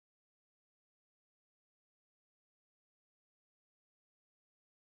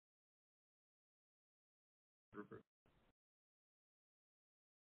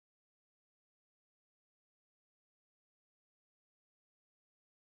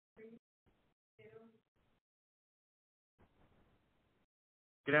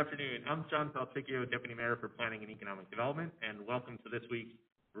Good afternoon. I'm John Salticchio, Deputy Mayor for Planning and Economic Development, and welcome to this week's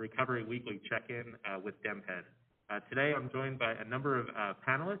Recovery Weekly Check-In with DemHead. Today, I'm joined by a number of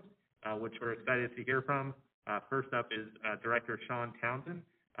panelists, which we're excited to hear from. First up is Director Sean Townsend,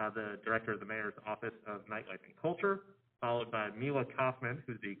 the Director of the Mayor's Office of Nightlife and Culture, followed by Mila Kaufman,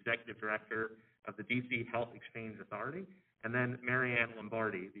 who's the Executive Director of the DC Health Exchange Authority, and then Marianne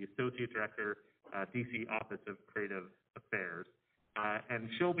Lombardi, the Associate Director, DC Office of Creative Affairs. And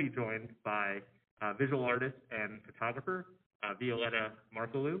she'll be joined by visual artist and photographer Violetta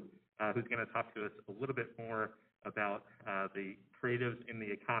Marcolou, who's going to talk to us a little bit more about the creatives in the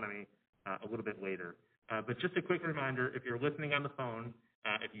economy a little bit later. But just a quick reminder, if you're listening on the phone,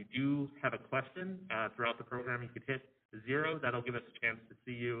 if you do have a question throughout the program, you could hit 0. That'll give us a chance to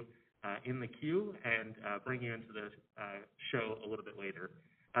see you in the queue and bring you into the show a little bit later.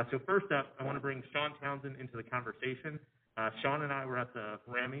 So first up, I want to bring Sean Townsend into the conversation. Sean and I were at the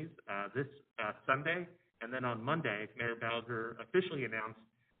Grammys this Sunday, and then on Monday, Mayor Bowser officially announced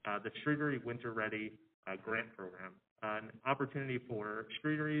the Streetery Winter Ready grant program, an opportunity for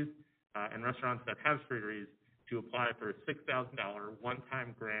streeteries and restaurants that have streeteries to apply for a $6,000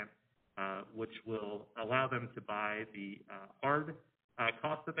 one-time grant, which will allow them to buy the hard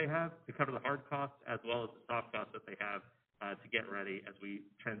costs that they have, to cover the hard costs, as well as the soft costs that they have to get ready as we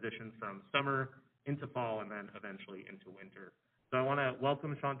transition from summer into fall and then eventually into winter. So I want to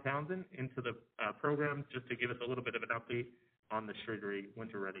welcome Sean Townsend into the program just to give us a little bit of an update on the Streetery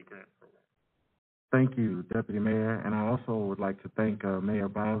Winter Ready Grant Program. Thank you, Deputy Mayor, and I also would like to thank Mayor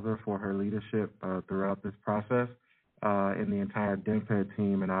Bowser for her leadership throughout this process, and the entire DemHead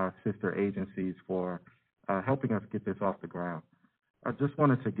team and our sister agencies for helping us get this off the ground. I just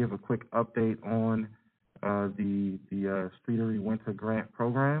wanted to give a quick update on the Streetery Winter Grant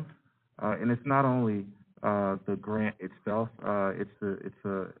Program. And it's not only the grant itself, it's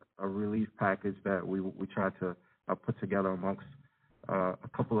a relief package that we try to put together amongst a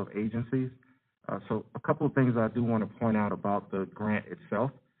couple of agencies. So a couple of things I do want to point out about the grant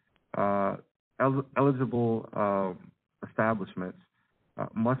itself. Eligible establishments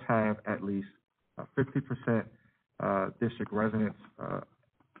must have at least 50% district residents,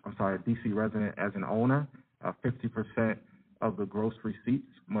 DC resident as an owner, 50% of the gross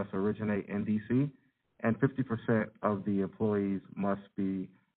receipts must originate in DC, and 50% of the employees must be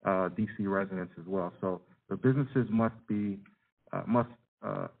DC residents as well. So the businesses must be one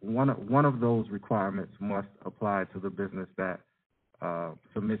of those requirements must apply to the business that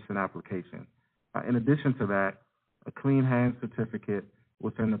submits an application. In addition to that, a clean hands certificate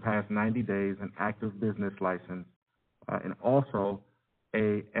within the past 90 days, an active business license, and also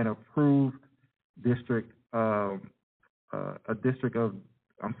an approved district. A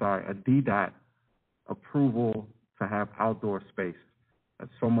DDOT approval to have outdoor space.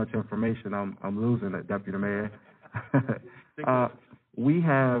 That's so much information. I'm losing it, Deputy Mayor. We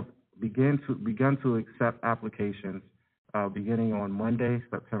have begun to accept applications beginning on Monday,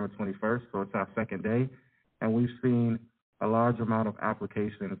 September 21st. So it's our second day, and we've seen a large amount of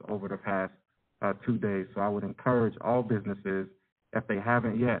applications over the past 2 days. So I would encourage all businesses, if they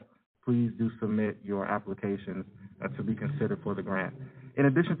haven't yet, please do submit your applications to be considered for the grant. In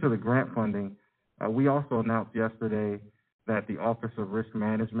addition to the grant funding, we also announced yesterday that the Office of Risk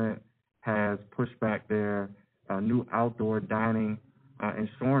Management has pushed back their new outdoor dining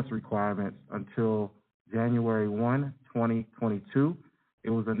insurance requirements until January 1, 2022. It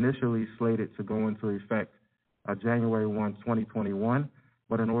was initially slated to go into effect January 1, 2021,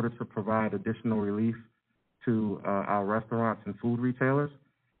 but in order to provide additional relief to our restaurants and food retailers,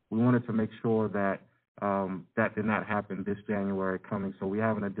 we wanted to make sure that that did not happen this January coming, so we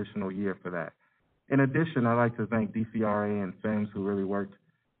have an additional year for that. In addition, I'd like to thank DCRA and FEMS who really worked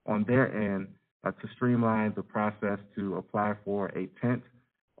on their end to streamline the process to apply for a tent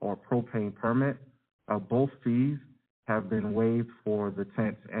or propane permit. Both fees have been waived for the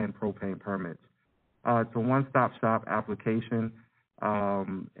tents and propane permits. It's a one-stop shop application,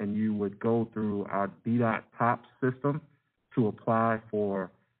 and you would go through our DDOT TOPS system to apply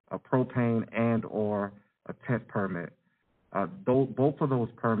for a propane and or a tent permit. Both of those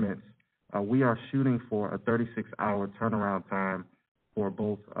permits, we are shooting for a 36-hour turnaround time for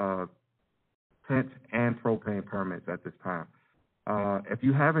both tent and propane permits at this time. If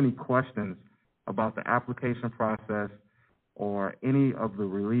you have any questions about the application process or any of the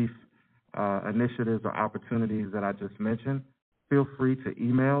relief initiatives or opportunities that I just mentioned, feel free to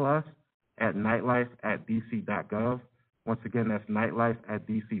email us at nightlife@dc.gov. Once again, that's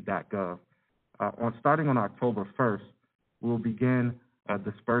nightlife@dc.gov. Starting on October 1st, we'll begin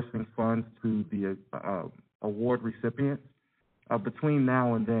dispersing funds to the award recipients. between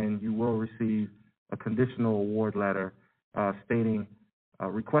now and then, you will receive a conditional award letter stating,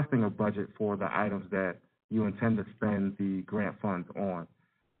 requesting a budget for the items that you intend to spend the grant funds on.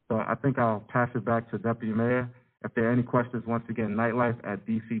 So I think I'll pass it back to Deputy Mayor. If there are any questions, once again,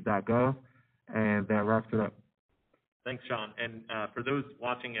 nightlife@dc.gov, and that wraps it up. Thanks, Sean. And for those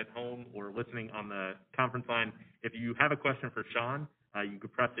watching at home or listening on the conference line, if you have a question for Sean, you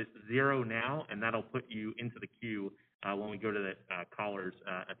could press 0 now, and that'll put you into the queue when we go to the callers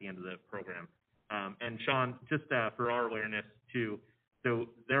at the end of the program. And Sean, just for our awareness too, so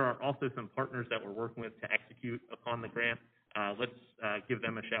there are also some partners that we're working with to execute upon the grant. Let's give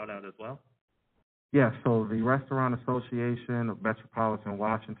them a shout out as well. Yeah, so the Restaurant Association of Metropolitan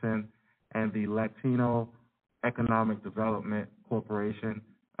Washington and the Latino Economic Development Corporation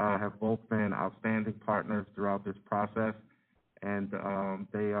have both been outstanding partners throughout this process, and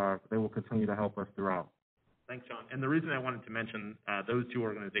they will continue to help us throughout. Thanks, Sean. And the reason I wanted to mention those two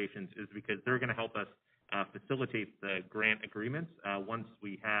organizations is because they're going to help us facilitate the grant agreements once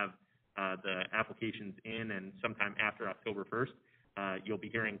we have the applications in, and sometime after October 1st. You'll be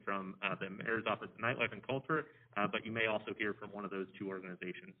hearing from the Mayor's Office of Nightlife and Culture, but you may also hear from one of those two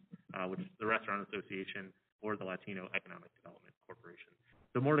organizations, which is the Restaurant Association or the Latino Economic Development Corporation.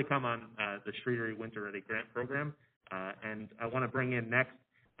 So more to come on the Streetery Winter Ready Grant Program. And I want to bring in next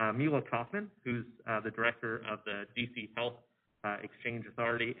Mila Kaufman, who's the director of the DC Health Exchange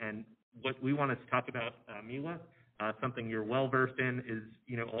Authority. And what we wanted to talk about, Mila, something you're well versed in is,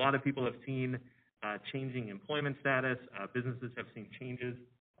 a lot of people have seen changing employment status. Businesses have seen changes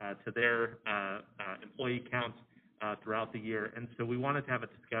to their employee counts throughout the year. And so we wanted to have a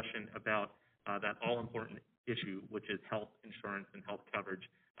discussion about that all-important issue, which is health insurance and health coverage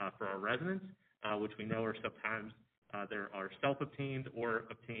for our residents, which we know are sometimes there are self-obtained or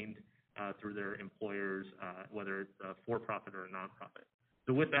obtained through their employers, whether it's a for-profit or a nonprofit.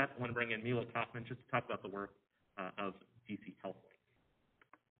 So with that, I want to bring in Mila Kaufman just to talk about the work of DC Health.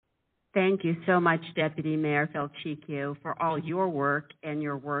 Thank you so much, Deputy Mayor Felchicchio, for all your work and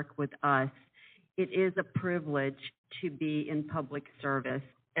your work with us. It is a privilege to be in public service,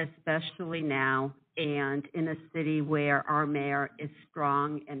 especially now and in a city where our mayor is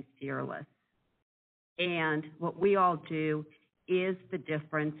strong and fearless. And what we all do is the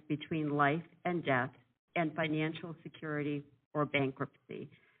difference between life and death and financial security or bankruptcy.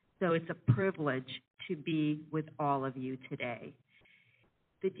 So it's a privilege to be with all of you today.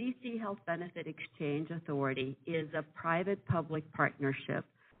 The DC Health Benefit Exchange Authority is a private-public partnership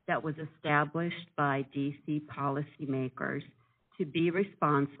that was established by DC policymakers to be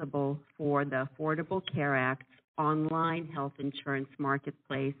responsible for the Affordable Care Act's online health insurance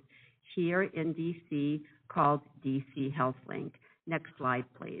marketplace here in DC called DC HealthLink. Next slide,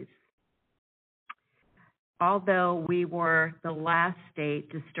 please. Although we were the last state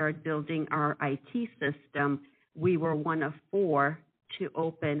to start building our IT system, we were one of 4 to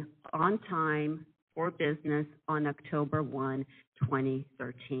open on time for business on October 1,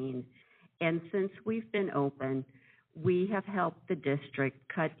 2013. And since we've been open, we have helped the district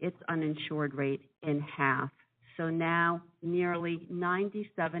cut its uninsured rate in half. So now nearly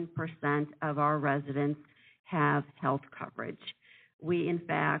 97% of our residents have health coverage. We, in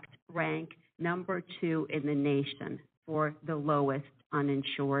fact, rank number 2 in the nation for the lowest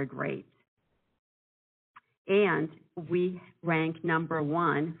uninsured rate. And we rank number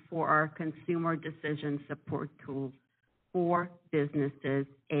 1 for our consumer decision support tools for businesses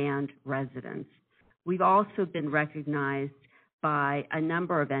and residents. We've also been recognized by a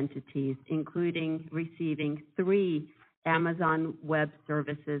number of entities, including receiving 3 Amazon Web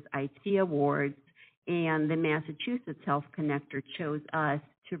Services IT awards, and the Massachusetts Health Connector chose us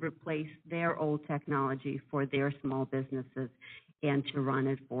to replace their old technology for their small businesses and to run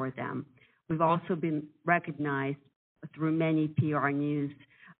it for them. We've also been recognized through many PR News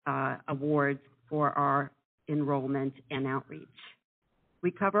awards for our enrollment and outreach.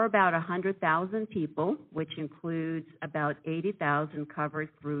 We cover about 100,000 people, which includes about 80,000 covered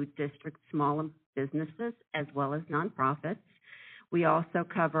through district small businesses as well as nonprofits. We also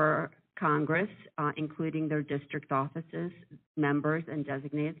cover Congress, including their district offices, members, and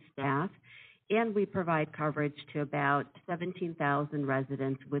designated staff. And we provide coverage to about 17,000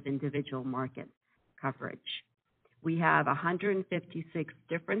 residents with individual market coverage. We have 156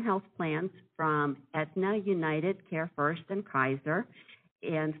 different health plans from Aetna, United, CareFirst, and Kaiser.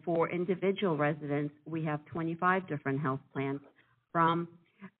 And for individual residents, we have 25 different health plans from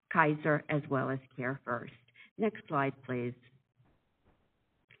Kaiser as well as CareFirst. Next slide, please.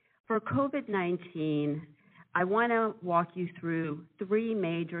 For COVID-19, I want to walk you through 3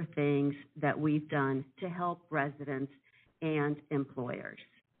 major things that we've done to help residents and employers.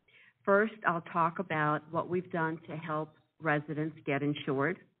 First, I'll talk about what we've done to help residents get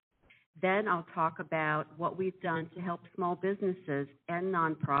insured. Then I'll talk about what we've done to help small businesses and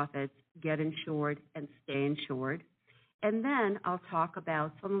nonprofits get insured and stay insured. And then I'll talk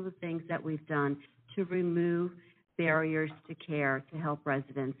about some of the things that we've done to remove barriers to care to help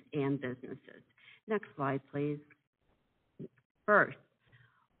residents and businesses. Next slide, please. First,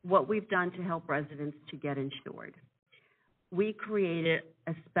 what we've done to help residents to get insured. We created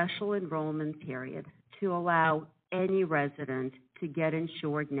a special enrollment period to allow any resident to get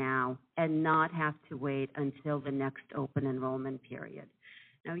insured now and not have to wait until the next open enrollment period.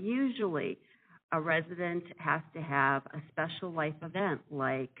 Now, usually, a resident has to have a special life event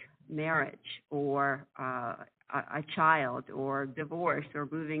like marriage or a child or divorce or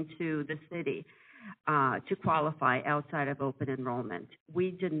moving to the city to qualify outside of open enrollment.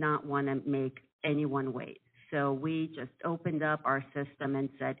 We did not want to make anyone wait. So we just opened up our system and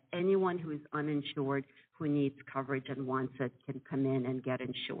said anyone who is uninsured who needs coverage and wants it can come in and get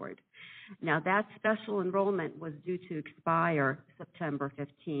insured. Now, that special enrollment was due to expire September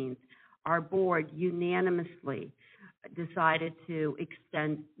 15th. Our board unanimously decided to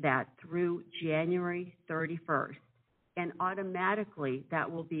extend that through January 31st, and automatically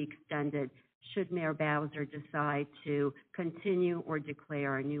that will be extended should Mayor Bowser decide to continue or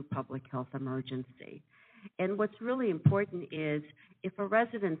declare a new public health emergency. And what's really important is if a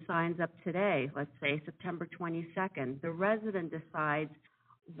resident signs up today, let's say September 22nd, the resident decides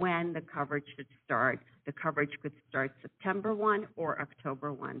when the coverage should start. The coverage could start September 1 or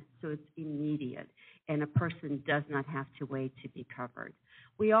October 1, so it's immediate, and a person does not have to wait to be covered.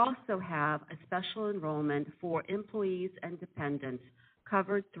 We also have a special enrollment for employees and dependents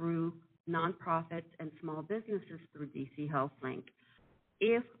covered through nonprofits and small businesses through DC Health Link.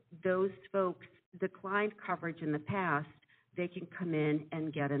 If those folks declined coverage in the past, they can come in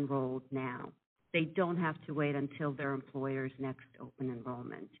and get enrolled now. They don't have to wait until their employer's next open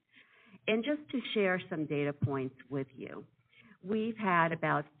enrollment. And just to share some data points with you, we've had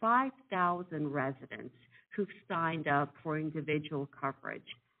about 5,000 residents who've signed up for individual coverage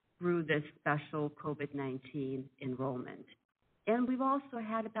through this special COVID-19 enrollment. And we've also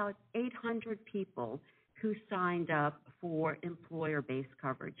had about 800 people who signed up for employer-based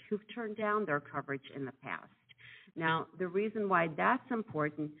coverage, who've turned down their coverage in the past. Now, the reason why that's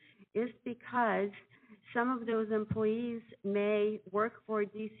important is because some of those employees may work for a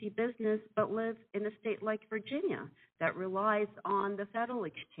DC business but live in a state like Virginia that relies on the federal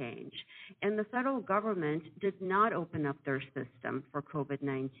exchange. And the federal government did not open up their system for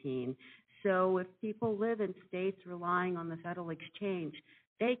COVID-19. So if people live in states relying on the federal exchange,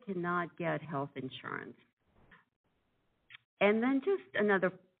 they cannot get health insurance. And then just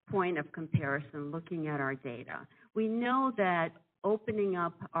another point of comparison, looking at our data. We know that opening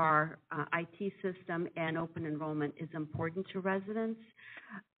up our IT system and open enrollment is important to residents.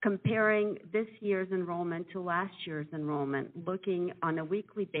 Comparing this year's enrollment to last year's enrollment, looking on a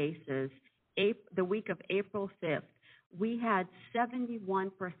weekly basis, the week of April 5th, we had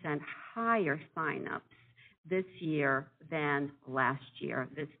 71% higher signups this year than last year,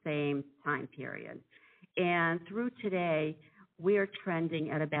 the same time period. And through today, we are trending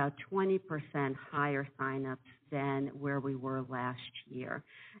at about 20% higher signups than where we were last year.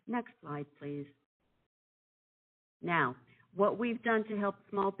 Next slide, please. Now, what we've done to help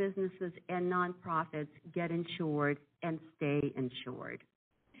small businesses and nonprofits get insured and stay insured.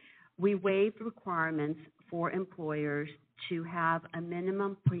 We waived requirements for employers to have a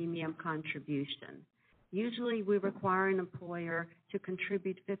minimum premium contribution. Usually, we require an employer to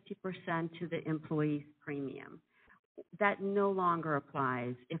contribute 50% to the employee's premium. That no longer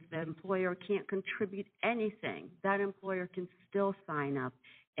applies. If the employer can't contribute anything, that employer can still sign up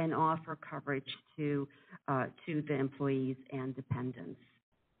and offer coverage to the employees and dependents.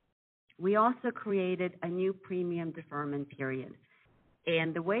 We also created a new premium deferment period.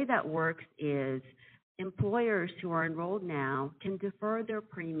 And the way that works is employers who are enrolled now can defer their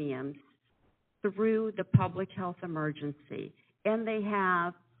premiums through the public health emergency, and they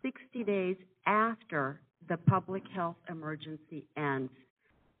have 60 days after the public health emergency ends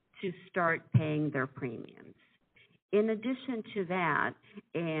to start paying their premiums. In addition to that,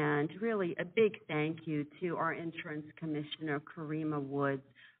 and really a big thank you to our Insurance Commissioner, Karima Woods,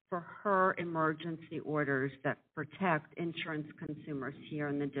 for her emergency orders that protect insurance consumers here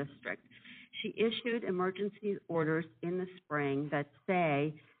in the district. She issued emergency orders in the spring that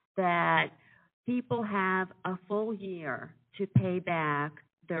say that people have a full year to pay back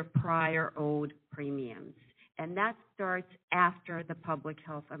their prior owed premiums, and that starts after the public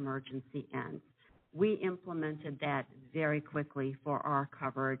health emergency ends. We implemented that very quickly for our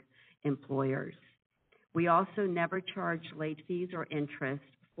covered employers. We also never charge late fees or interest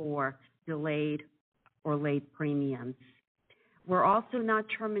for delayed or late premiums. We're also not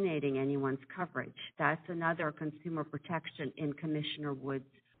terminating anyone's coverage. That's another consumer protection in Commissioner Wood's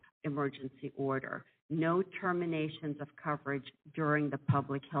emergency order. No terminations of coverage during the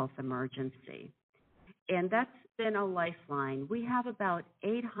public health emergency. And that's been a lifeline. We have about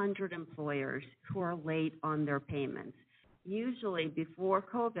 800 employers who are late on their payments. Usually before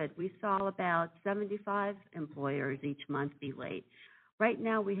COVID, we saw about 75 employers each month be late. Right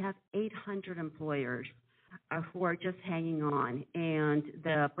now we have 800 employers who are just hanging on, and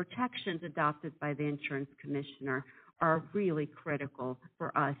the protections adopted by the insurance commissioner are really critical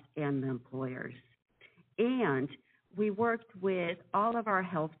for us and the employers. And we worked with all of our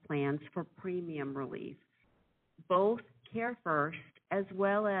health plans for premium relief. Both CareFirst as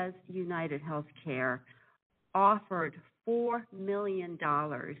well as United Healthcare offered $4 million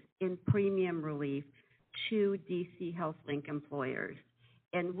in premium relief to DC HealthLink employers.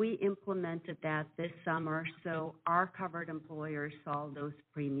 And we implemented that this summer, so our covered employers saw those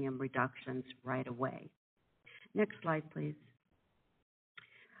premium reductions right away. Next slide, please.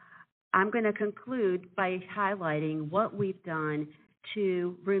 I'm going to conclude by highlighting what we've done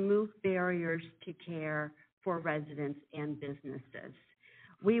to remove barriers to care for residents and businesses.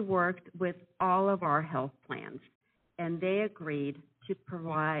 We worked with all of our health plans, and they agreed to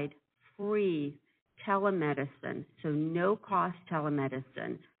provide free telemedicine, so no-cost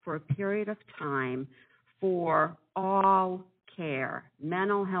telemedicine for a period of time for all care,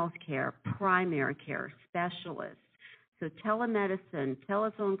 mental health care, primary care, specialists. So telemedicine,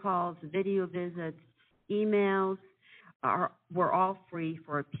 telephone calls, video visits, emails were all free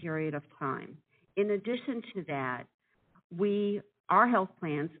for a period of time. In addition to that, our health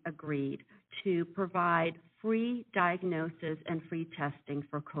plans agreed to provide free diagnosis and free testing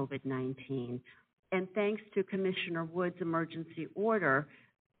for COVID-19. And thanks to Commissioner Wood's emergency order,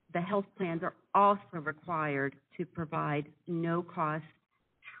 the health plans are also required to provide no-cost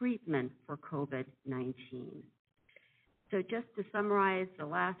treatment for COVID-19. So just to summarize the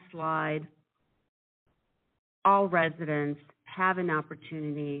last slide, all residents have an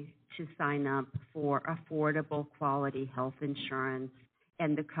opportunity to sign up for affordable quality health insurance,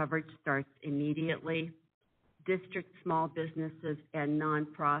 and the coverage starts immediately. District small businesses and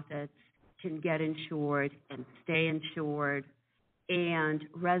nonprofits can get insured and stay insured, and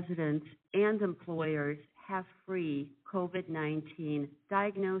residents and employers have free COVID-19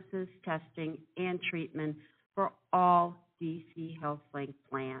 diagnosis, testing, and treatment for all DC HealthLink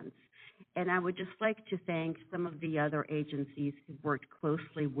plans. And I would just like to thank some of the other agencies who worked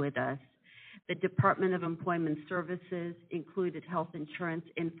closely with us. The Department of Employment Services included health insurance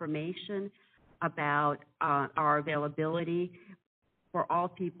information about our availability for all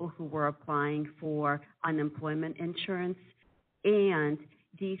people who were applying for unemployment insurance, and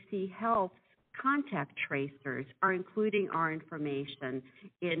DC Health's contact tracers are including our information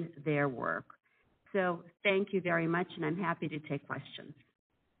in their work. So thank you very much, and I'm happy to take questions.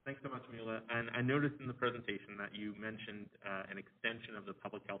 Thanks so much, Mila. And I noticed in the presentation that you mentioned an extension of the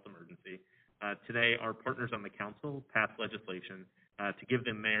public health emergency. Today, our partners on the council passed legislation to give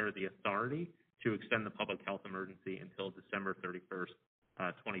the mayor the authority to extend the public health emergency until December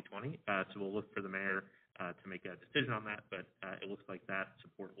 31st, 2020. So we'll look for the mayor to make a decision on that, but it looks like that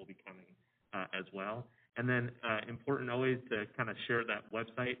support will be coming as well. And then important always to kind of share that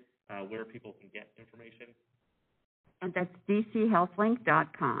website where people can get information. And that's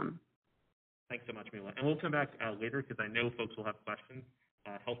dchealthlink.com. Thanks so much, Mila. And we'll come back later because I know folks will have questions.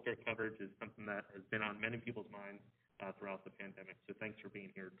 Healthcare coverage is something that has been on many people's minds throughout the pandemic. So thanks for being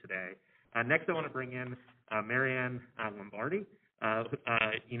here today. Next, I want to bring in Marianne Lombardi.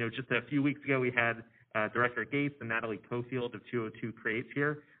 Just a few weeks ago, we had Director Gates and Natalie Cofield of 202 Creates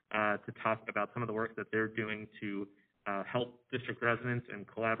here to talk about some of the work that they're doing to help district residents and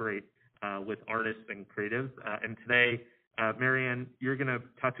collaborate with artists and creatives. And today, Marianne, you're going to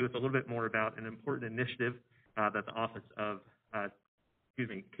talk to us a little bit more about an important initiative that the Office of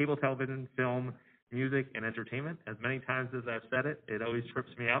Cable Television, Film, Music, and Entertainment. As many times as I've said it, it always trips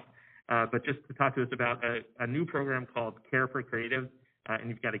me up. But just to talk to us about a new program called Care for Creatives, and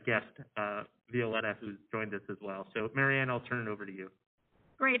you've got a guest, Violetta, who's joined us as well. So, Marianne, I'll turn it over to you.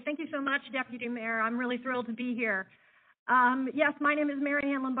 Great. Thank you so much, Deputy Mayor. I'm really thrilled to be here. Yes, my name is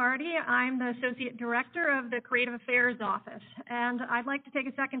Mary Ann Lombardi. I'm the Associate Director of the Creative Affairs Office. And I'd like to take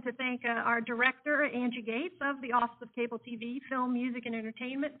a second to thank our Director, Angie Gates, of the Office of Cable TV, Film, Music, and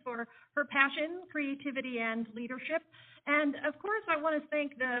Entertainment for her passion, creativity, and leadership. And, of course, I want to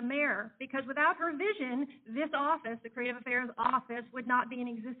thank the Mayor, because without her vision, this office, the Creative Affairs Office, would not be in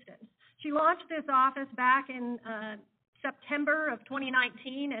existence. She launched this office back in September of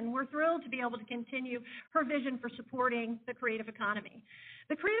 2019, and we're thrilled to be able to continue her vision for supporting the creative economy.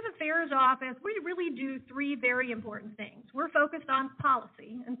 The Creative Affairs Office, we really do three very important things. We're focused on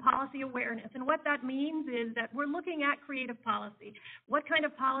policy and policy awareness, and what that means is that we're looking at creative policy. What kind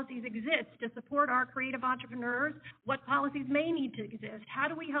of policies exist to support our creative entrepreneurs? What policies may need to exist? How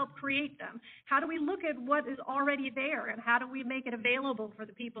do we help create them? How do we look at what is already there, and how do we make it available for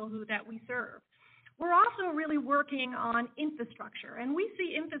the people that we serve? We're also really working on infrastructure, and we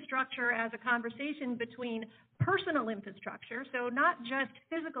see infrastructure as a conversation between personal infrastructure, so not just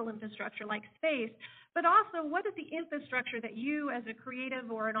physical infrastructure like space, but also what is the infrastructure that you as a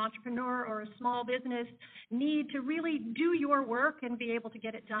creative or an entrepreneur or a small business need to really do your work and be able to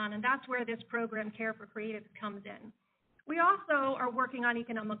get it done, and that's where this program, Care for Creatives, comes in. We also are working on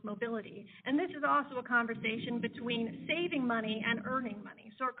economic mobility, and this is also a conversation between saving money and earning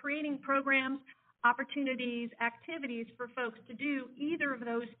money, so we're creating programs, opportunities, activities for folks to do either of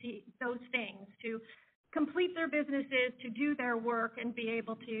those things, to complete their businesses, to do their work, and be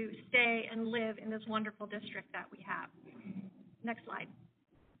able to stay and live in this wonderful district that we have. Next slide.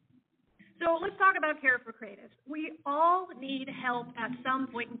 So let's talk about Care for Creatives. We all need help at some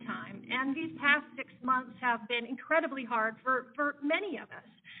point in time, and these past 6 months have been incredibly hard for many of us.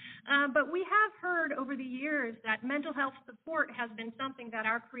 But we have heard over the years that mental health support has been something that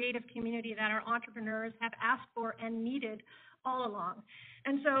our creative community, that our entrepreneurs have asked for and needed all along.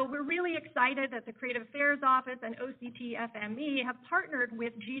 And so we're really excited that the Creative Affairs Office and OCT-FME have partnered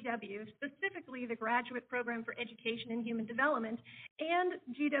with GW, specifically the Graduate Program for Education and Human Development, and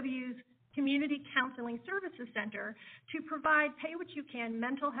GW's Community Counseling Services Center to provide pay-what-you-can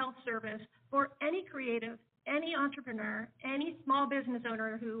mental health service for any creative, any entrepreneur, any small business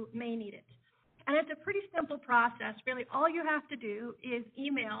owner who may need it. And it's a pretty simple process. Really, all you have to do is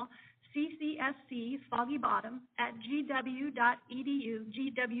email ccscfoggybottom@gwu.edu,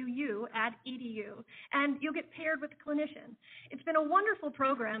 gwu@edu, and you'll get paired with a clinician. It's been a wonderful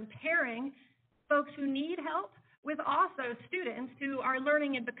program pairing folks who need help with also students who are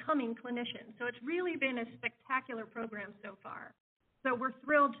learning and becoming clinicians. So it's really been a spectacular program so far. So we're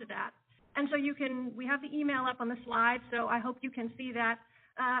thrilled to that. And so we have the email up on the slide, so I hope you can see that.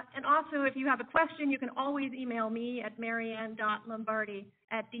 And also, if you have a question, you can always email me at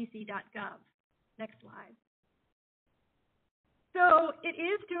maryann.lombardi@dc.gov. Next slide. So it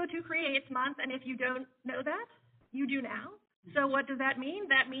is 202 Creates Month, and if you don't know that, you do now. So what does that mean?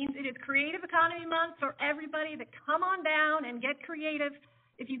 That means it is Creative Economy Month for everybody to come on down and get creative.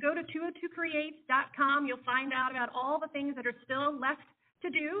 If you go to 202creates.com, you'll find out about all the things that are still left to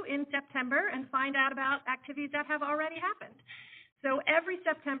do in September and find out about activities that have already happened. So every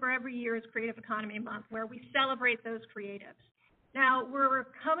September, every year is Creative Economy Month, where we celebrate those creatives. Now, we're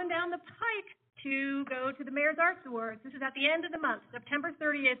coming down the pike to go to the Mayor's Arts Awards. This is at the end of the month, September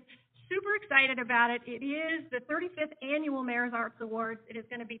 30th. Super excited about it. It is the 35th Annual Mayor's Arts Awards. It is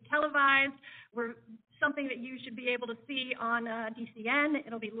going to be televised. We're something that you should be able to see on DCN.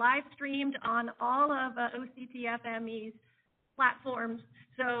 It'll be live streamed on all of OCT-FME's platforms.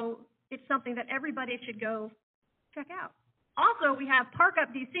 So it's something that everybody should go check out. Also, we have Park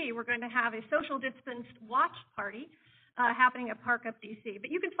Up DC. We're going to have a social distanced watch party happening at Park Up DC.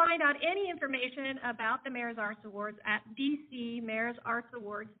 But you can find out any information about the Mayor's Arts Awards at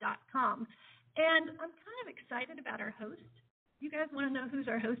dcmayorsartsawards.com. And I'm kind of excited about our host. You guys want to know who's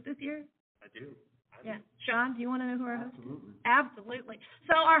our host this year? I do. Yeah. Sean, do you want to know who our host is? Absolutely. Absolutely.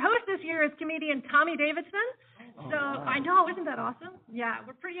 So our host this year is comedian Tommy Davidson. So wow. I know, isn't that awesome? Yeah,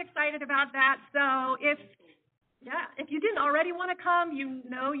 we're pretty excited about that. So if you didn't already want to come, you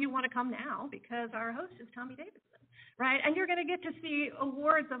know you want to come now because our host is Tommy Davidson, right? And you're going to get to see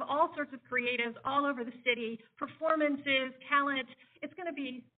awards of all sorts of creatives all over the city, performances, talent. It's going to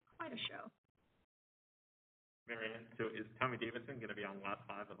be quite a show. Marianne, so is Tommy Davidson going to be on Lot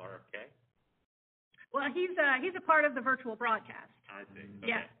 5 of RFK? Well, he's a part of the virtual broadcast. I see. Okay.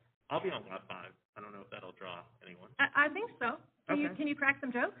 Yeah. I'll be on Lot 5. I don't know if that'll draw anyone. I think so. Okay. Can you crack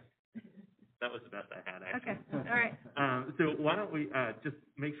some jokes? That was the best I had, actually. Okay. All right. So why don't we just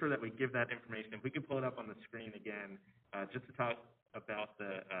make sure that we give that information. If we could pull it up on the screen again, just to talk about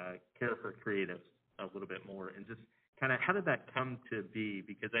the Care for Creatives a little bit more, and just kind of how did that come to be?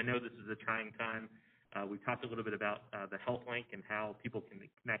 Because I know this is a trying time We talked a little bit about the Health Link and how people can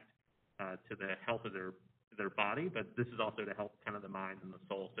connect to the health of their body, but this is also to help kind of the mind and the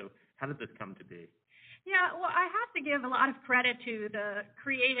soul. So how did this come to be? Yeah, well, I have to give a lot of credit to the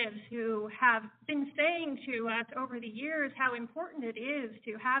creatives who have been saying to us over the years how important it is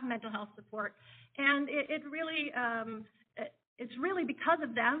to have mental health support. And it really, it's really because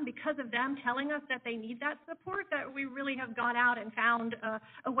of them telling us that they need that support, that we really have gone out and found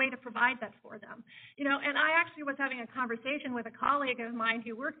a way to provide that for them. You know, and I actually was having a conversation with a colleague of mine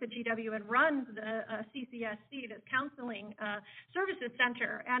who works at GW and runs the CCSC, this Counseling Services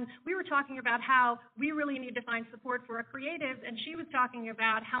Center, and we were talking about how we really need to find support for our creatives, and she was talking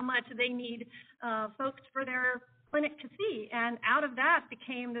about how much they need folks for their clinic to see, and out of that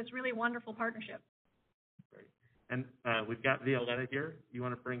became this really wonderful partnership. Great. And we've got Violetta here. You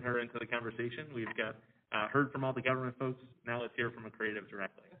want to bring her into the conversation? We've got heard from all the government folks. Now let's hear from a creative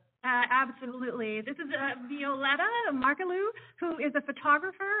directly. Absolutely. This is Violetta Markalou, who is a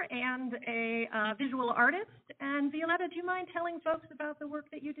photographer and a visual artist. And Violetta, do you mind telling folks about the work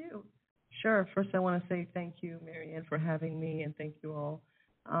that you do? Sure. First, I want to say thank you, Marianne, for having me, and thank you all.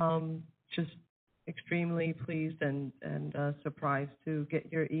 Just extremely pleased and surprised to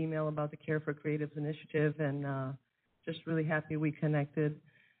get your email about the Care for Creatives initiative, and just really happy we connected.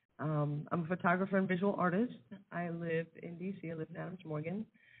 I'm a photographer and visual artist. I live in D.C. I live in Adams Morgan,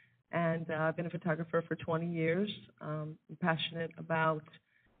 and I've been a photographer for 20 years. I'm passionate about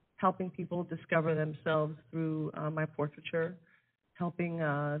helping people discover themselves through my portraiture, helping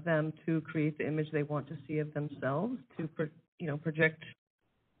them to create the image they want to see of themselves, to project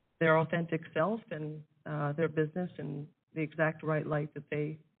their authentic self and their business in the exact right light that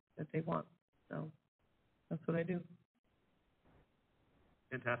they want. So that's what I do.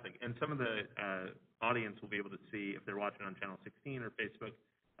 Fantastic. And some of the audience will be able to see, if they're watching on Channel 16 or Facebook,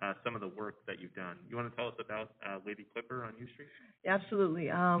 some of the work that you've done. You want to tell us about Lady Clipper on U Street?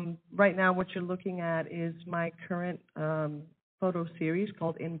 Absolutely. Right now what you're looking at is my current photo series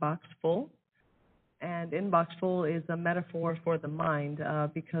called Inbox Full. And Inbox Full is a metaphor for the mind,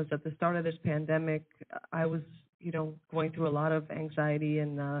 because at the start of this pandemic, I was, going through a lot of anxiety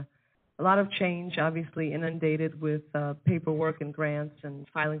and a lot of change, obviously inundated with paperwork and grants and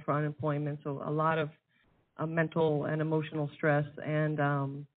filing for unemployment, so a lot of mental and emotional stress. And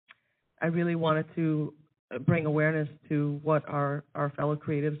I really wanted to bring awareness to what our fellow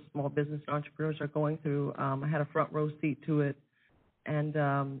creatives, small business entrepreneurs are going through. I had a front row seat to it, and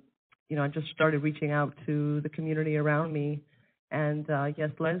I just started reaching out to the community around me. And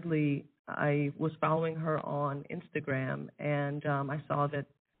yes, Leslie, I was following her on Instagram, and I saw that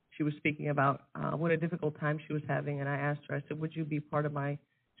she was speaking about what a difficult time she was having. And I asked her, I said, would you be part of my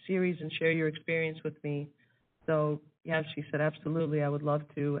series and share your experience with me? So, yeah, she said, absolutely, I would love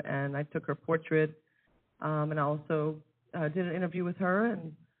to. And I took her portrait, and I also did an interview with her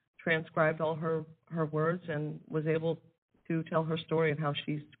and transcribed all her words, and was able to tell her story and how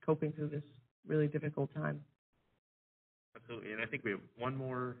she's coping through this really difficult time. Absolutely. And I think we have one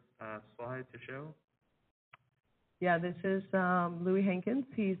more slide to show. Yeah, this is Louis Hankins.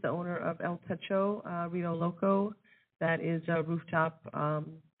 He's the owner of El Techo Rito Loco. That is a rooftop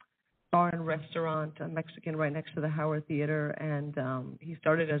bar and restaurant, Mexican, right next to the Howard Theater. And he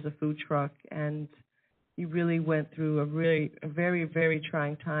started as a food truck, and he really went through a very, very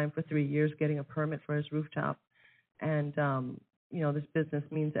trying time for 3 years getting a permit for his rooftop. And, this business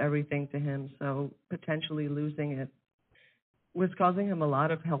means everything to him, so potentially losing it was causing him a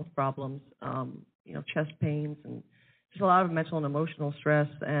lot of health problems, chest pains and just a lot of mental and emotional stress.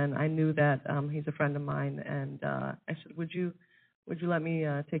 And I knew that he's a friend of mine, and I said, would you let me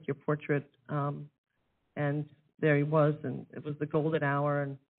take your portrait? And there he was, and it was the golden hour.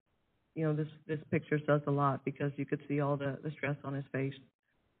 And, this picture says a lot, because you could see all the stress on his face.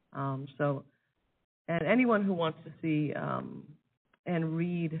 And anyone who wants to see and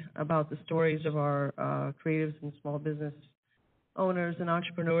read about the stories of our creatives and small business owners and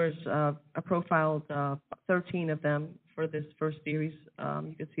entrepreneurs, I profiled 13 of them for this first series.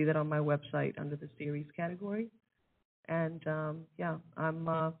 You can see that on my website under the series category. And,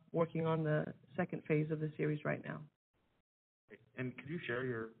 I'm working on the second phase of the series right now. And could you share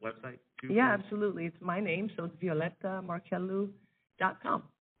your website, too? Yeah, absolutely. It's my name, so it's violettamarkalou.com.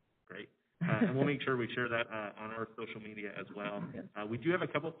 Great. And we'll make sure we share that on our social media as well. Yes. We do have a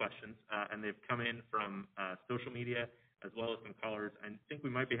couple questions, and they've come in from social media as well as some callers. I think we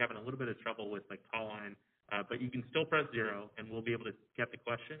might be having a little bit of trouble with the call line, but you can still press 0, and we'll be able to get the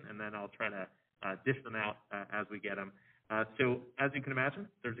question, and then I'll try to dish them out as we get them. So as you can imagine,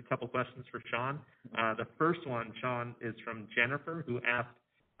 there's a couple questions for Sean. The first one, Sean, is from Jennifer, who asked,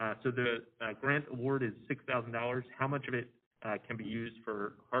 So the grant award is $6,000. How much of it can be used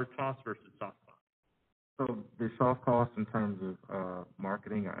for hard costs versus soft costs? So the soft costs in terms of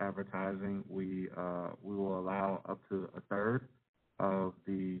marketing or advertising, we will allow up to a third of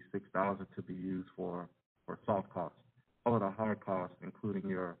the $6,000 to be used for soft costs. All of the hard costs, including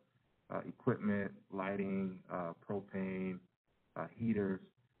your equipment, lighting, propane, heaters,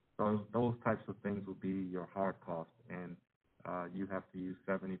 those types of things will be your hard costs, and you have to use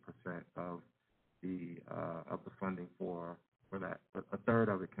 70% of the funding for that. But a third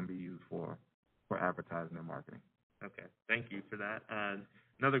of it can be used for advertising and marketing. Okay, thank you for that.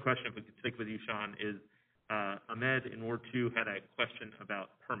 Another question, if we could stick with you, Sean, is Ahmed in Ward 2 had a question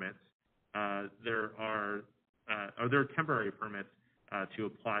about permits. Are there temporary permits to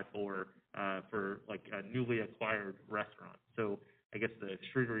apply for like newly acquired restaurants? So I guess the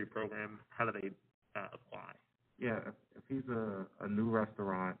Streetery program, how do they apply? Yeah, if he's a new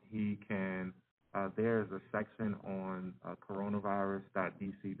restaurant, he can, there's a section on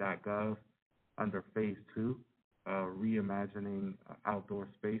coronavirus.dc.gov under Phase 2, reimagining outdoor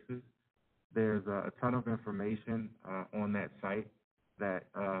spaces. There's a ton of information on that site that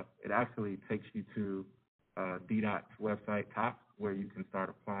it actually takes you to DDOT's website top, where you can start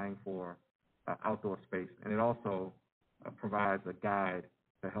applying for outdoor space. And it also provides a guide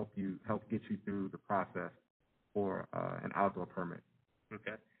to help get you through the process for an outdoor permit.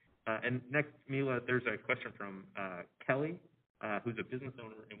 Okay. And next, Mila, there's a question from Kelly, who's a business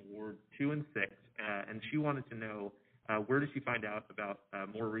owner in Ward 2 and 6, and she wanted to know where does she find out about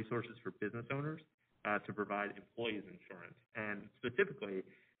more resources for business owners to provide employees insurance? And specifically,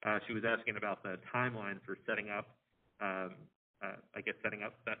 she was asking about the timeline for setting up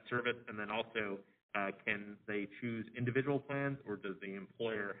that service, and then also can they choose individual plans, or does the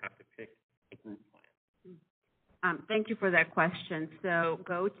employer have to pick a group plan? Thank you for that question. So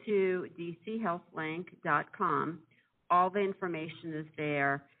go to dchealthlink.com. All the information is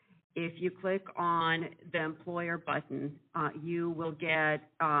there. If you click on the employer button, you will get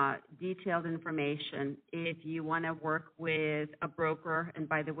detailed information. If you want to work with a broker, and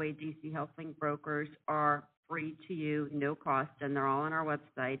by the way, DC HealthLink brokers are free to you, no cost, and they're all on our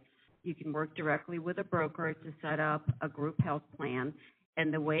website. You can work directly with a broker to set up a group health plan.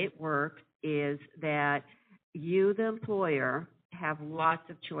 And the way it works is that you, the employer, have lots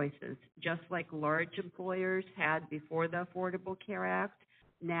of choices. Just like large employers had before the Affordable Care Act,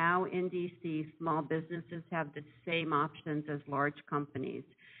 now in DC, small businesses have the same options as large companies.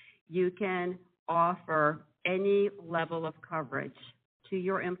 You can offer any level of coverage to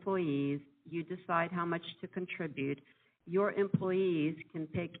your employees. You decide how much to contribute. Your employees can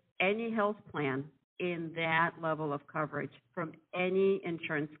pick any health plan in that level of coverage from any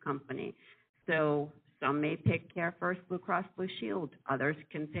insurance company. So some may pick CareFirst Blue Cross Blue Shield. Others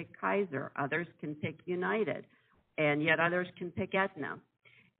can pick Kaiser. Others can pick United. And yet others can pick Aetna.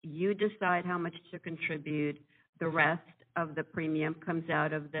 You decide how much to contribute. The rest of the premium comes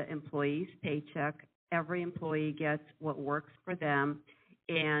out of the employee's paycheck. Every employee gets what works for them,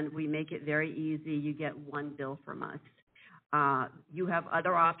 and we make it very easy. You get one bill from us. You have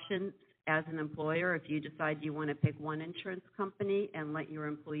other options as an employer. If you decide you want to pick one insurance company and let your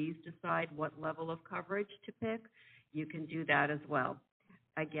employees decide what level of coverage to pick, you can do that as well.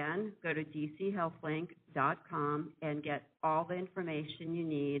 Again, go to dchealthlink.com and get all the information you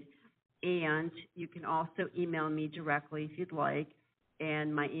need. And you can also email me directly if you'd like.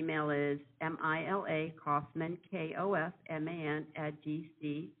 And my email is MILA Kaufman, @dc.gov.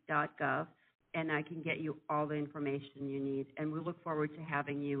 And I can get you all the information you need. And we look forward to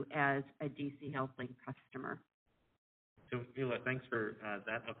having you as a DC HealthLink customer. So, Mila, thanks for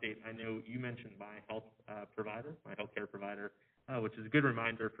that update. I know you mentioned my healthcare provider, which is a good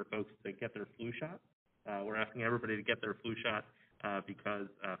reminder for folks to get their flu shot. We're asking everybody to get their flu shot because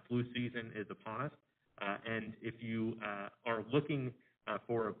flu season is upon us. And if you are looking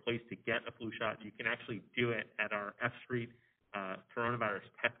for a place to get a flu shot, you can actually do it at our F Street coronavirus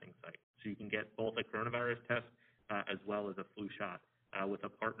testing site. So you can get both a coronavirus test as well as a flu shot with a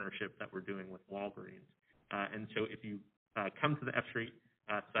partnership that we're doing with Walgreens. And so if you come to the F Street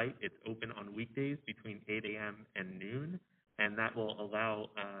site, it's open on weekdays between 8 a.m. and noon, and that will allow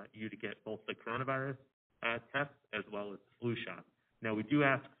you to get both the coronavirus test as well as the flu shot. Now, we do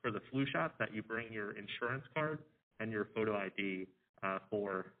ask for the flu shot that you bring your insurance card and your photo ID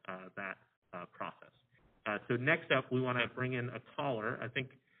for that process. So next up, we want to bring in a caller. I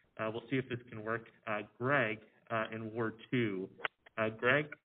think we'll see if this can work. Greg in Ward 2.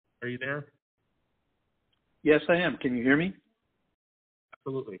 Greg, are you there? Yes, I am. Can you hear me?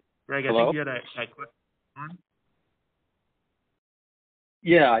 Absolutely. Greg, Hello? I think you had a question.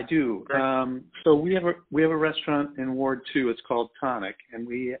 Yeah, I do. Greg? So we have a restaurant in Ward 2. It's called Tonic, and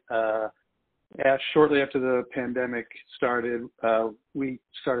we shortly after the pandemic started, we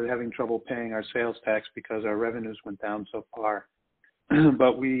started having trouble paying our sales tax because our revenues went down so far.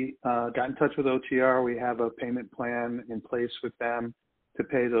 But we got in touch with OTR. We have a payment plan in place with them to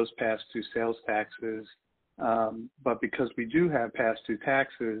pay those past due sales taxes. But because we do have past due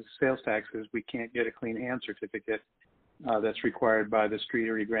sales taxes, we can't get a clean hand certificate that's required by the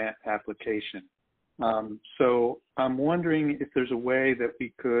Streetery grant application. So I'm wondering if there's a way that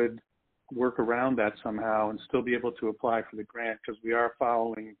we could work around that somehow and still be able to apply for the grant, because we are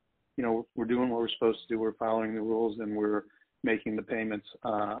following, we're doing what we're supposed to do. We're following the rules and we're making the payments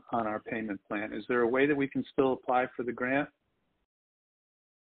on our payment plan. Is there a way that we can still apply for the grant?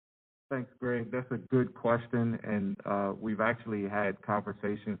 Thanks, Greg. That's a good question, and we've actually had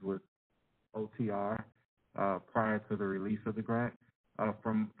conversations with OTR prior to the release of the grant.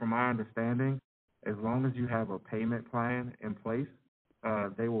 From my understanding, as long as you have a payment plan in place,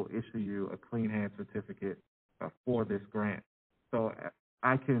 they will issue you a clean hand certificate for this grant. So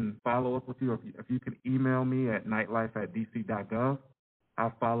I can follow up with you. If you can email me at nightlife@dc.gov,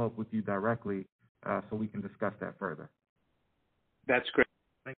 I'll follow up with you directly so we can discuss that further. That's great.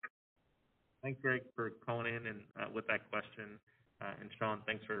 Thanks, Greg, for calling in and with that question. And Sean,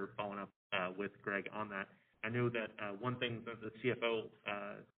 thanks for following up with Greg on that. I know that one thing that the CFO,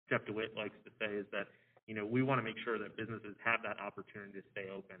 Jeff DeWitt, likes to say is that, we want to make sure that businesses have that opportunity to stay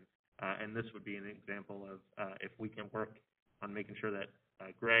open. And this would be an example of if we can work on making sure that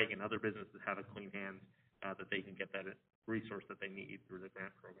Greg and other businesses have a clean hand, that they can get that resource that they need through the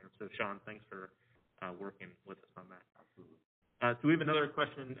grant program. So, Sean, thanks for working with us on that. Absolutely. So we have another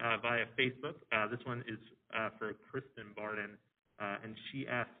question via Facebook. This one is for Kristen Barden, and she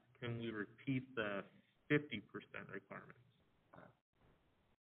asked, can we repeat the 50% requirements?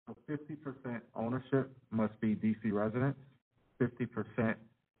 So 50% ownership must be DC residents. 50%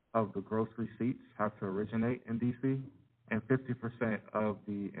 of the gross receipts have to originate in DC, and 50% of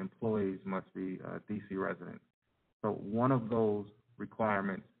the employees must be DC residents. So one of those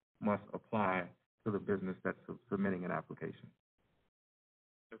requirements must apply to the business that's submitting an application.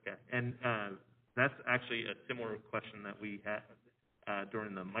 Okay, and that's actually a similar question that we had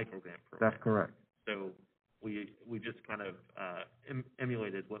during the microgrant program. That's correct. So we just kind of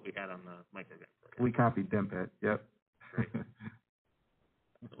emulated what we had on the microgrant program. We copied DEMPED, yep. Great.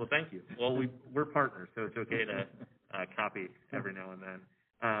 Well, thank you. Well, we're partners, so it's okay to copy every now and then.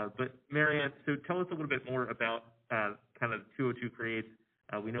 But Marianne, so tell us a little bit more about kind of 202 Creates.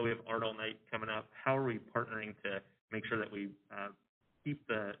 We know we have Art All Night coming up. How are we partnering to make sure that we keep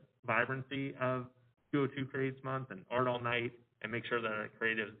the vibrancy of 202 Creates Month and Art All Night, and make sure that our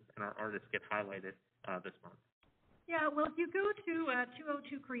creatives and our artists get highlighted this month? Yeah, well, if you go to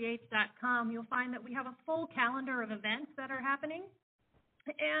 202creates.com, you'll find that we have a full calendar of events that are happening.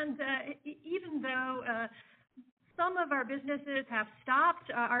 And even though some of our businesses have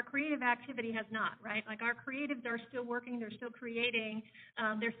stopped, our creative activity has not, right? Like, our creatives are still working, they're still creating,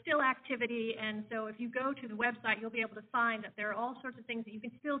 there's still activity. And so if you go to the website, you'll be able to find that there are all sorts of things that you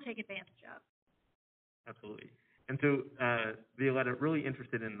can still take advantage of. Absolutely. And so, Violetta, really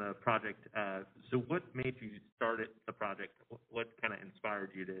interested in the project. So what made you start the project? What kind of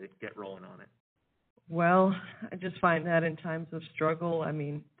inspired you to get rolling on it? Well, I just find that in times of struggle,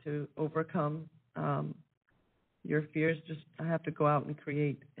 to overcome your fears, I have to go out and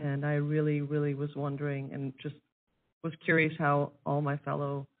create. And I really, really was wondering and just was curious how all my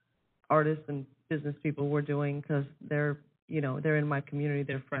fellow artists and business people were doing, because they're in my community,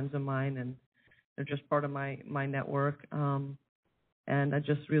 they're friends of mine, and they're just part of my network. And I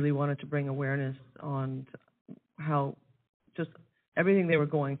just really wanted to bring awareness on how just everything they were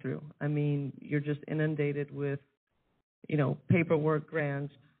going through. You're just inundated with, paperwork,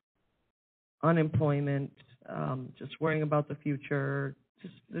 grants, unemployment, just worrying about the future.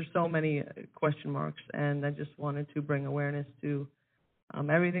 There's so many question marks, and I just wanted to bring awareness to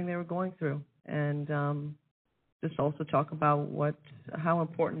everything they were going through, and just also talk about how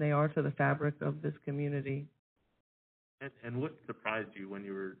important they are to the fabric of this community. And what surprised you when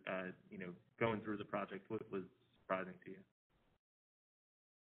you were, going through the project? What was surprising to you?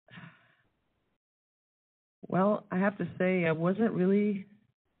 Well, I have to say I wasn't really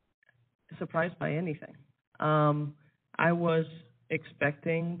surprised by anything. I was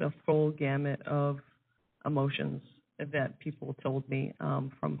expecting the full gamut of emotions that people told me,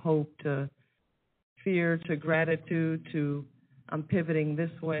 from hope to fear to gratitude to I'm pivoting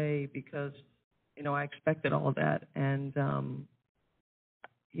this way because, I expected all of that. And, our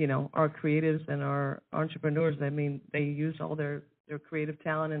creatives and our entrepreneurs, they use all their their creative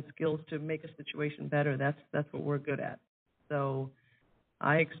talent and skills to make a situation better. That's what we're good at. So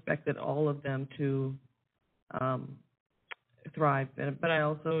I expected all of them to thrive, but I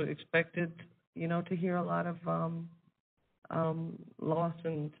also expected, to hear a lot of loss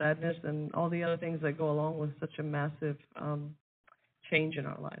and sadness and all the other things that go along with such a massive change in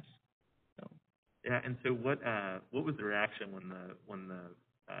our lives. So. Yeah, and so what was the reaction when the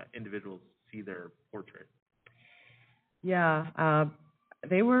individuals see their portrait? Yeah,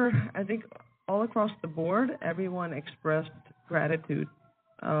 they were, I think, all across the board, everyone expressed gratitude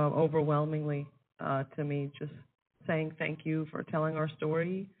overwhelmingly to me, just saying thank you for telling our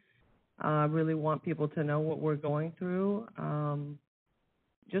story. I really want people to know what we're going through.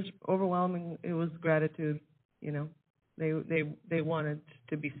 Just overwhelming, it was gratitude, They wanted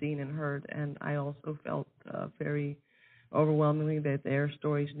to be seen and heard, and I also felt very overwhelmingly that their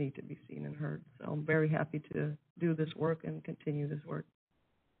stories need to be seen and heard. So I'm very happy to do this work and continue this work.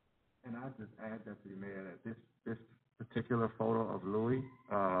 And I'll just add, Deputy Mayor, that this particular photo of Louis,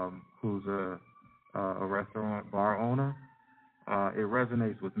 who's a restaurant bar owner, it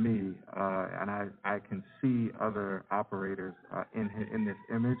resonates with me, and I can see other operators in this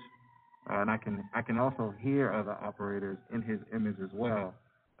image, and I can also hear other operators in his image as well,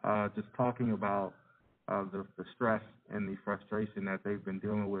 just talking about the stress and the frustration that they've been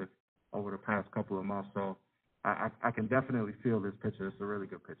dealing with over the past couple of months. So I can definitely feel this picture. It's a really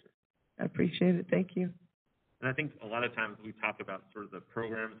good picture. I appreciate it. Thank you. And I think a lot of times we talk about sort of the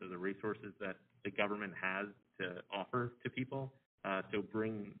programs or the resources that the government has to offer to people. So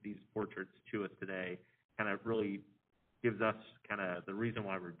bring these portraits to us today kind of really gives us kind of the reason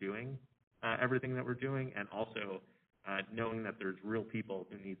why we're doing everything that we're doing, and also knowing that there's real people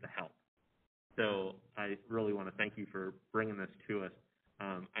who need the help. So I really want to thank you for bringing this to us.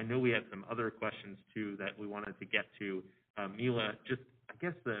 I know we had some other questions too that we wanted to get to. Mila, just I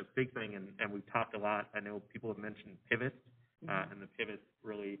guess the big thing, and we've talked a lot, I know people have mentioned pivots, and the pivots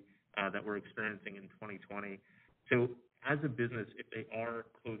really that we're experiencing in 2020. So as a business, if they are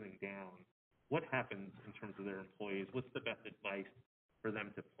closing down, what happens in terms of their employees? What's the best advice for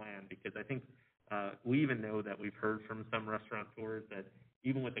them to plan? Because I think we even know that we've heard from some restaurateurs that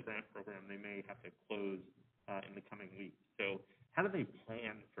even with the grant program, they may have to close in the coming weeks. So how do they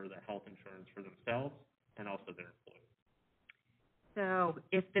plan for the health insurance for themselves and also their employees? So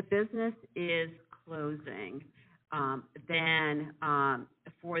if the business is closing, then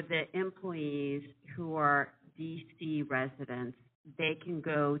for the employees who are DC residents, they can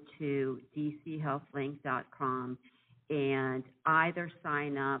go to dchealthlink.com and either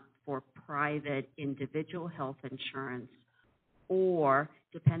sign up for private individual health insurance, or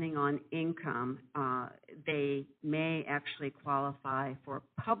depending on income, they may actually qualify for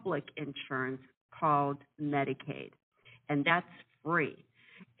public insurance called Medicaid, and that's free.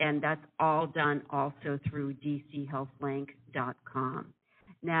 And that's all done also through dchealthlink.com.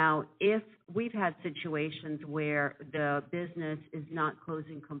 Now, if we've had situations where the business is not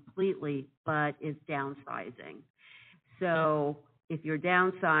closing completely, but is downsizing. So if you're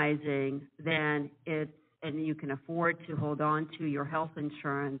downsizing, then and you can afford to hold on to your health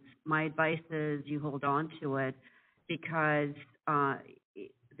insurance, my advice is you hold on to it, because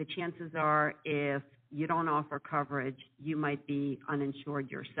the chances are if you don't offer coverage, you might be uninsured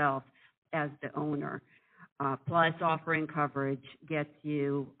yourself as the owner. Plus, offering coverage gets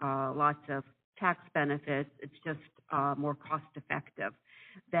you lots of tax benefits. It's just more cost effective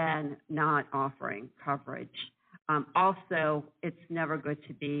than not offering coverage. Also, it's never good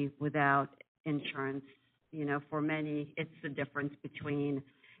to be without insurance. For many, it's the difference between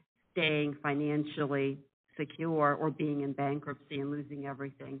staying financially secure or being in bankruptcy and losing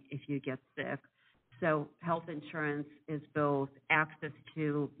everything if you get sick. So health insurance is both access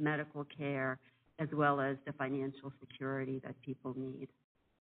to medical care as well as the financial security that people need.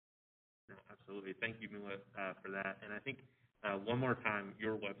 No, absolutely. Thank you, Mila, for that. And I think one more time,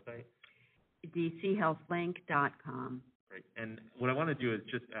 your website? dchealthlink.com. Great. And what I want to do is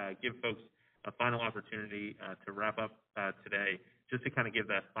just give folks a final opportunity to wrap up today, just to kind of give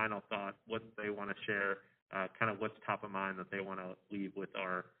that final thought, what they want to share, kind of what's top of mind that they want to leave with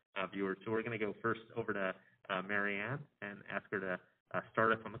our viewers. So we're going to go first over to Mary Ann and ask her to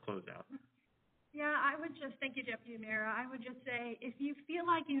start us on the closeout. Yeah, I would just, thank you, Deputy Mayor. I would just say, if you feel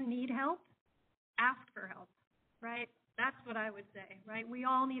like you need help, ask for help, right? That's what I would say, right? We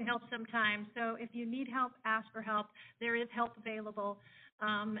all need help sometimes. So if you need help, ask for help. There is help available.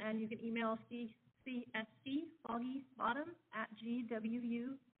 And you can email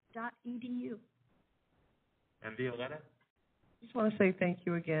cscfoggybottom@gwu.edu. And Violetta? I just want to say thank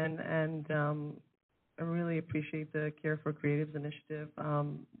you again, and I really appreciate the Care for Creatives initiative.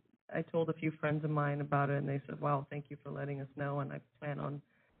 I told a few friends of mine about it, and they said, wow, thank you for letting us know, and I plan on,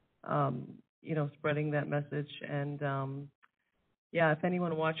 spreading that message. And, if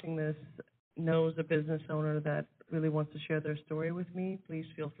anyone watching this knows a business owner that really wants to share their story with me, please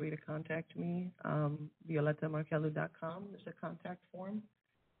feel free to contact me. VioletaMarkello.com is a contact form,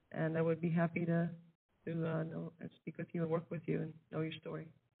 and I would be happy to speak with you and work with you and know your story.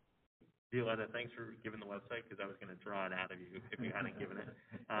 Violeta, thanks for giving the website, because I was going to draw it out of you if you hadn't given it.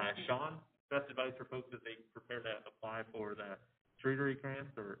 Sean, best advice for folks as they prepare to apply for the Streetery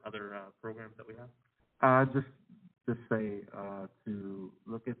grants or other programs that we have? Just say to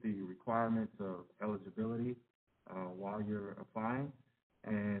look at the requirements of eligibility while you're applying,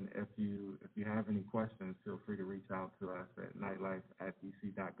 and if you have any questions, feel free to reach out to us at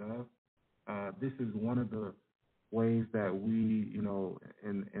nightlife@dc.gov. This is one of the ways that we,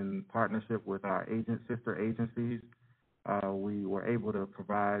 in partnership with our sister agencies, we were able to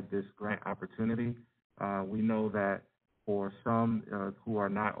provide this grant opportunity. We know that for some who are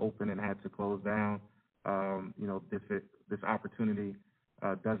not open and had to close down, this opportunity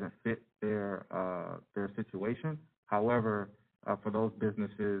doesn't fit their situation. However, for those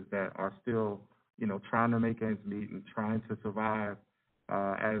businesses that are still, trying to make ends meet and trying to survive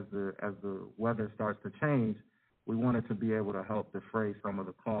as the weather starts to change, we wanted to be able to help defray some of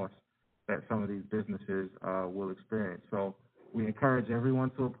the costs that some of these businesses will experience. So we encourage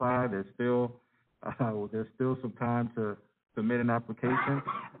everyone to apply. There's still some time to submit an application,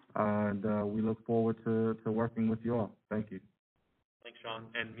 and we look forward to working with you all. Thank you. Thanks, Sean.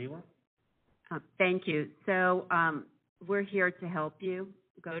 And Mila? Thank you. So we're here to help you.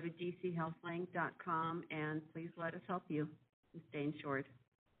 Go to dchealthlink.com, and please let us help you and stay insured.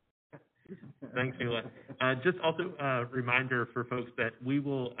 Thanks, Mila. Just also a reminder for folks that we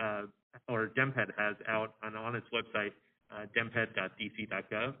will, or DemPed has out on its website,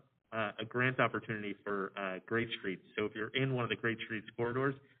 demped.dc.gov, a grant opportunity for Great Streets. So if you're in one of the Great Streets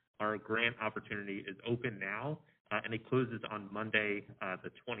corridors, our grant opportunity is open now, and it closes on Monday, the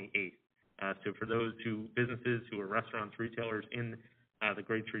 28th. So for those businesses who are restaurants, retailers in the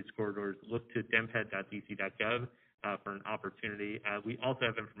Great Streets corridors, look to demped.dc.gov for an opportunity. We also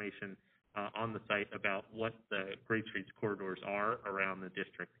have information on the site about what the Great Streets corridors are around the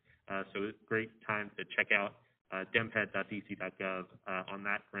district. So it's a great time to check out demped.dc.gov on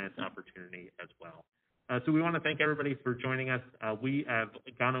that grant opportunity as well. So we want to thank everybody for joining us. We have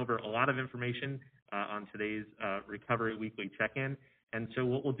gone over a lot of information on today's Recovery Weekly Check-In. And so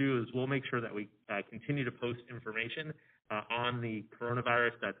what we'll do is we'll make sure that we continue to post information on the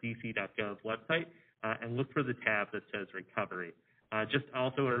coronavirus.dc.gov website and look for the tab that says Recovery. Just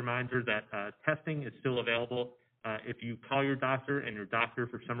also a reminder that testing is still available. If you call your doctor and your doctor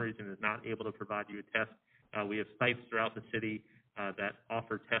for some reason is not able to provide you a test, we have sites throughout the city that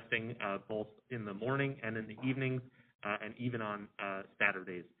offer testing both in the morning and in the evenings and even on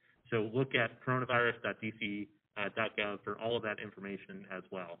Saturdays. So look at coronavirus.dc.gov for all of that information as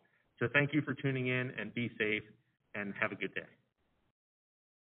well. So thank you for tuning in, and be safe and have a good day.